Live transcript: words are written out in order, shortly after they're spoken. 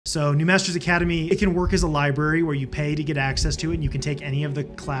So New Masters Academy, it can work as a library where you pay to get access to it and you can take any of the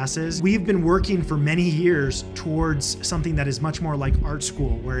classes. We've been working for many years towards something that is much more like art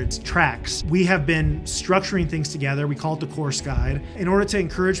school, where it's tracks. We have been structuring things together. We call it the course guide. In order to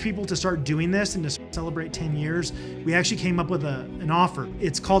encourage people to start doing this and to celebrate 10 years, we actually came up with an offer.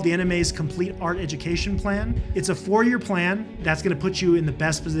 It's called the NMA's Complete Art Education Plan. It's a 4-year plan that's going to put you in the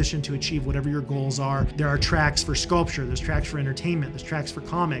best position to achieve whatever your goals are. There are tracks for sculpture, there's tracks for entertainment, there's tracks for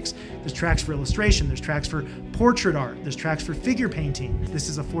comics, there's tracks for illustration, there's tracks for portrait art, there's tracks for figure painting. This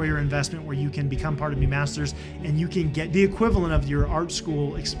is a 4-year investment where you can become part of New Masters and you can get the equivalent of your art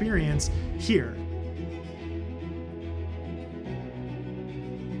school experience here.